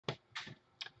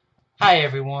Hi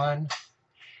everyone.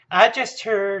 I just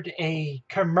heard a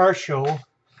commercial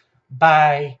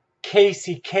by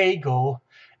Casey Cagle,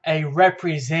 a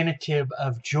representative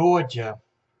of Georgia.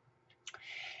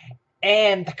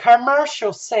 And the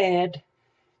commercial said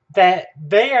that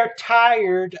they are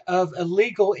tired of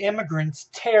illegal immigrants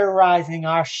terrorizing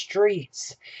our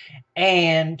streets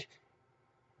and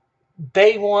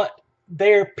they want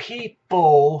their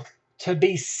people to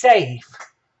be safe.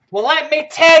 Well, let me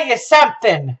tell you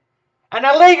something. An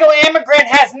illegal immigrant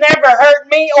has never hurt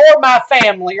me or my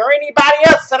family or anybody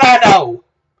else that I know.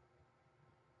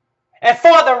 And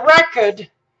for the record,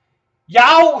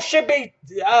 y'all should be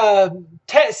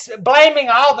blaming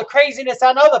all the craziness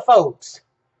on other folks.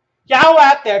 Y'all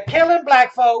out there killing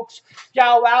black folks.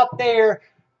 Y'all out there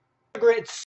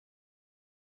immigrants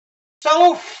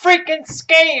so freaking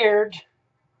scared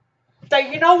that,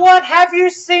 you know what? Have you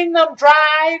seen them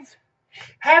drive?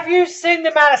 Have you seen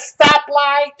them at a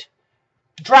stoplight?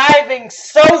 Driving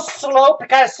so slow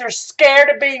because they're scared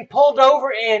of being pulled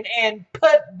over and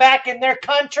put back in their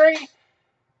country.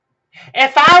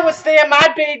 If I was them,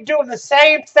 I'd be doing the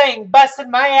same thing, busting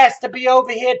my ass to be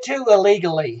over here too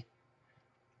illegally.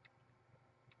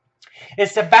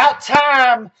 It's about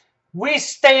time we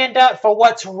stand up for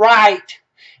what's right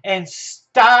and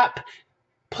stop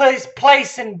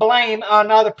placing blame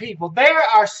on other people. There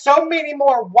are so many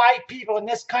more white people in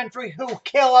this country who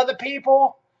kill other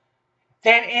people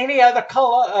than any other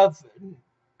color of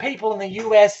people in the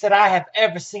U.S. that I have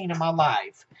ever seen in my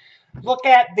life. Look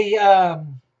at the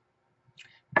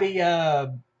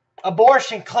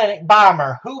abortion clinic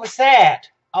bomber. Who was that?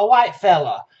 A white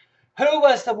fella. Who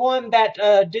was the one that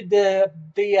did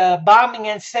the bombing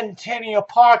in Centennial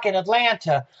Park in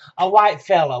Atlanta? A white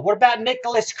fella. What about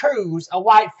Nicholas Cruz? A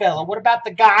white fella. What about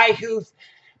the guy who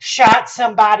shot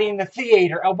somebody in the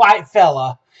theater? A white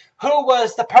fella. Who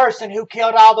was the person who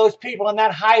killed all those people in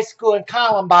that high school in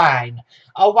Columbine?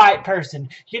 A white person.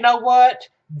 You know what?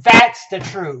 That's the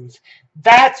truth.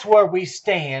 That's where we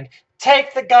stand.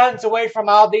 Take the guns away from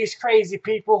all these crazy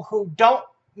people who don't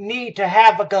need to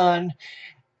have a gun.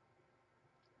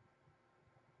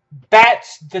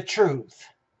 That's the truth.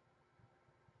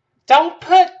 Don't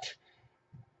put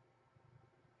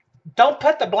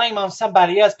the blame on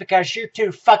somebody else because you're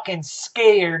too fucking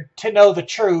scared to know the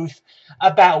truth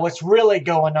about what's really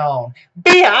going on.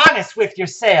 Be honest with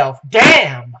yourself.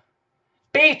 Damn.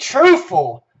 Be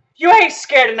truthful. You ain't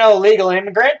scared of no illegal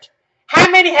immigrant. How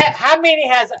many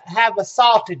have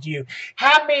assaulted you?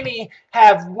 How many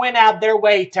have went out their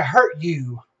way to hurt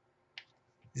you?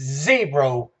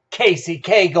 Zero. Casey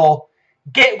Cagle.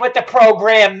 Get with the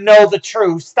program. Know the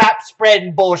truth. Stop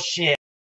spreading bullshit.